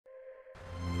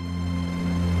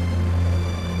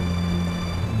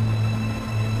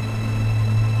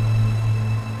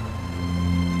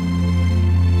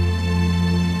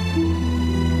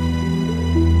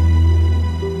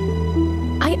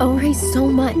worries so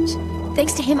much.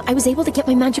 Thanks to him, I was able to get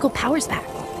my magical powers back.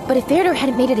 But if Veridor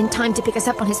hadn't made it in time to pick us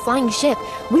up on his flying ship,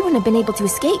 we wouldn't have been able to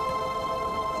escape.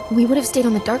 We would have stayed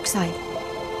on the dark side.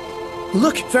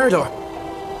 Look, Veridor!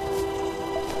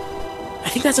 I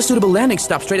think that's a suitable landing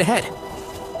stop straight ahead.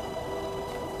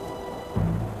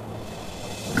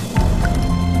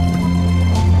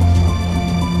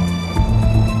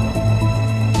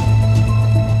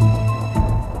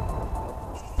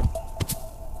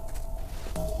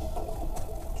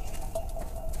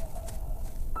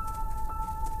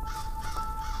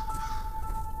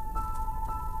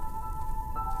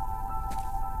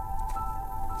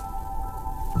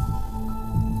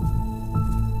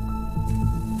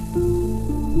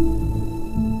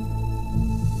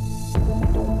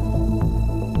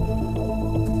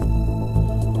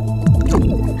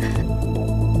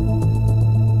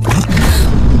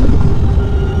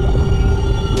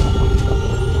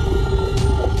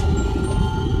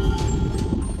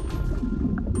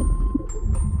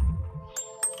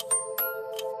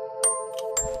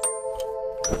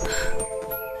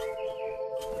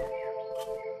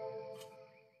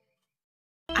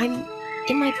 I'm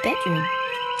in my bedroom.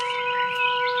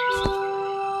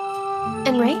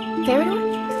 And Ray?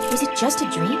 Veridor? Was it just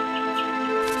a dream?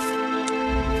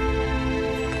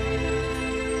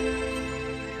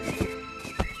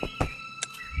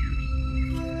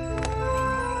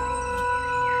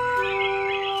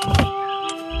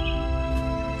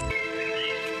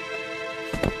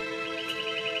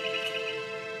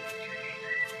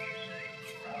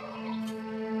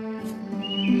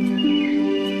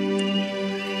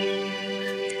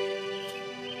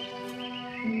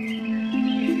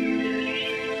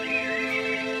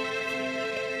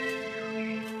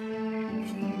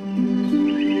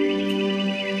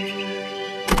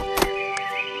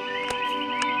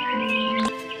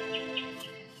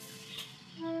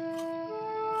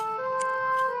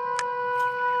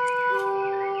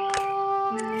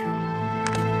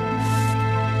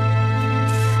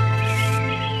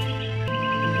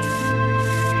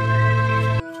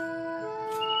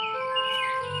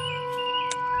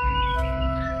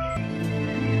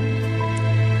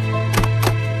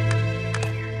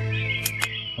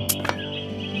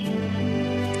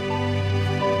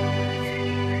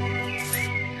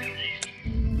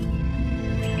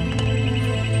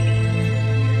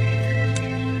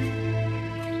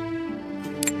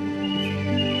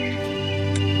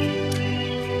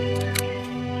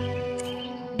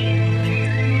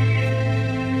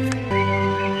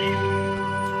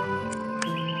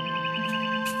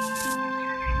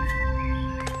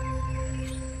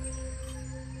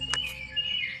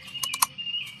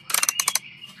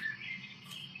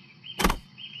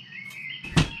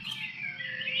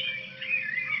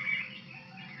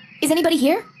 Is anybody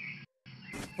here?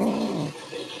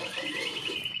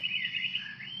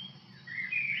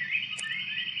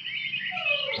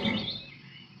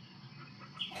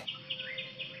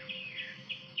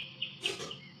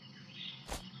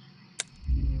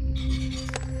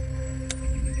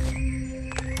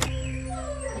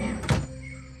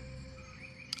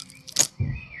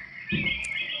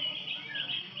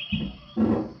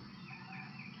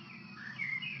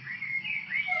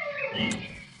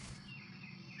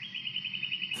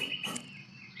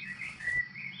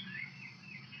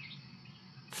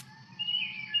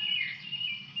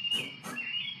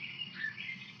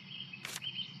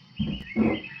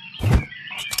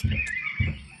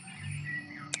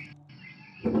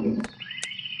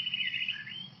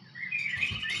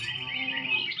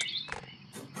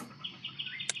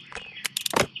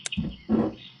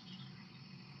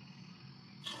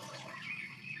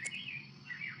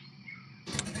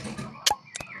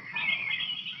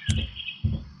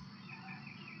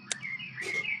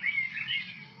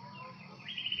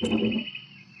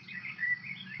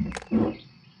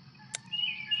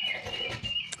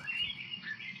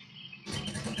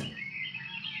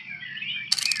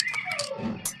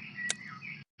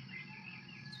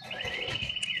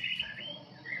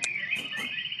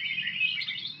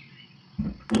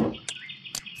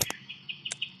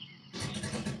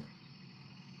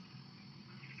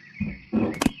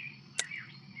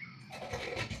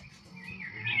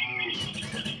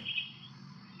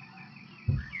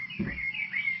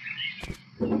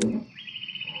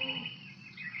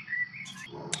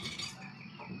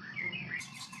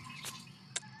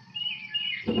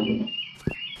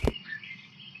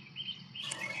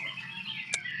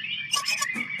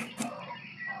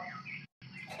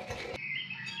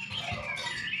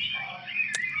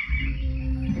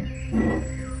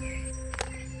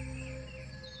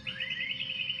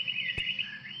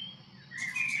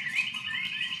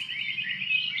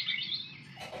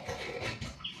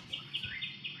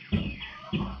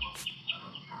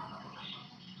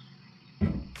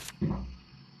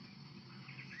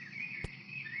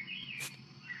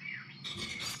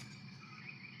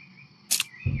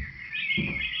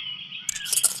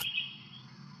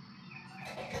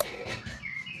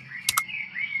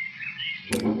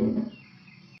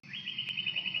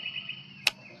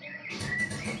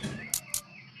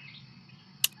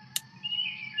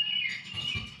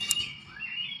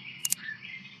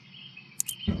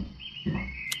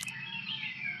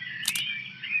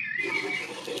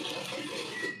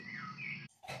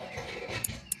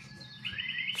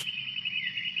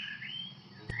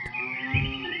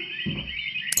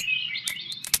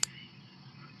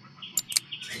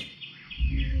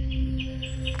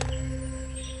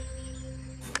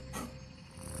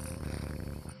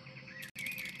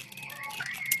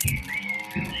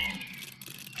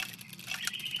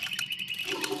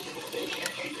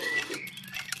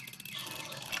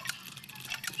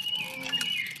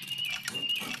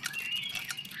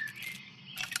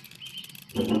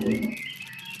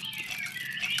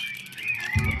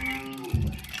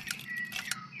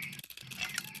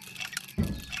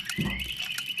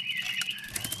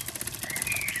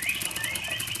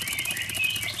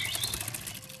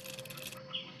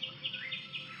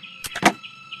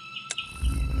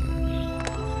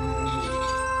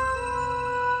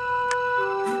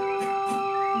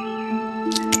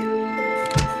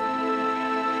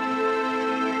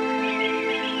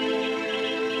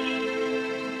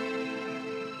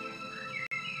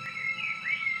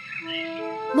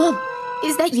 Mom,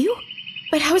 is that you?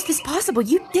 But how is this possible?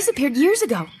 You disappeared years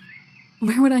ago.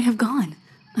 Where would I have gone?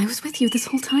 I was with you this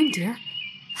whole time, dear.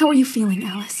 How are you feeling,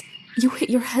 Alice? You hit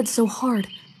your head so hard.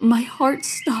 My heart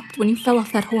stopped when you fell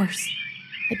off that horse.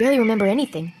 I barely remember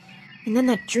anything. And then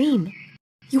that dream.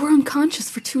 You were unconscious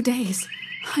for 2 days.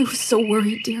 I was so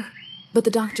worried, dear. But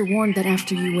the doctor warned that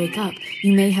after you wake up,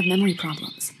 you may have memory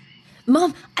problems.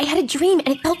 Mom, I had a dream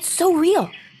and it felt so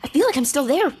real. I feel like I'm still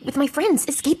there, with my friends,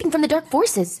 escaping from the dark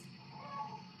forces.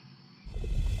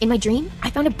 In my dream, I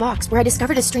found a box where I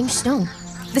discovered a strange stone.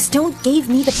 The stone gave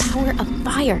me the power of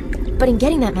fire. But in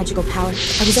getting that magical power,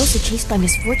 I was also chased by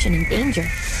misfortune and danger.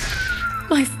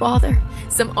 My father,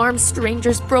 some armed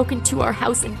strangers broke into our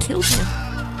house and killed him.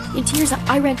 In tears,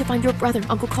 I ran to find your brother,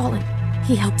 Uncle Colin.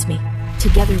 He helped me.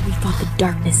 Together, we fought the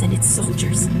darkness and its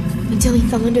soldiers, until he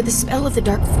fell under the spell of the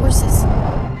dark forces.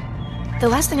 The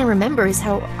last thing I remember is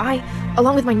how I,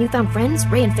 along with my newfound friends,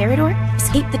 Ray and Farador,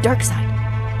 escaped the dark side.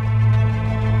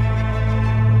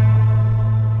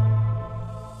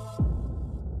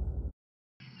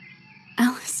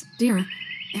 Alice, dear,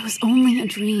 it was only a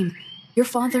dream. Your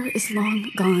father is long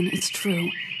gone, it's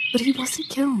true, but he wasn't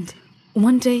killed.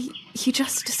 One day, he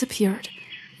just disappeared,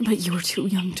 but you were too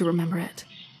young to remember it.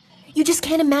 You just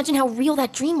can't imagine how real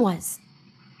that dream was.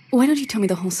 Why don't you tell me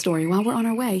the whole story while we're on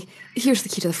our way? Here's the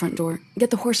key to the front door. Get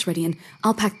the horse ready and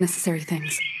I'll pack necessary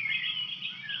things.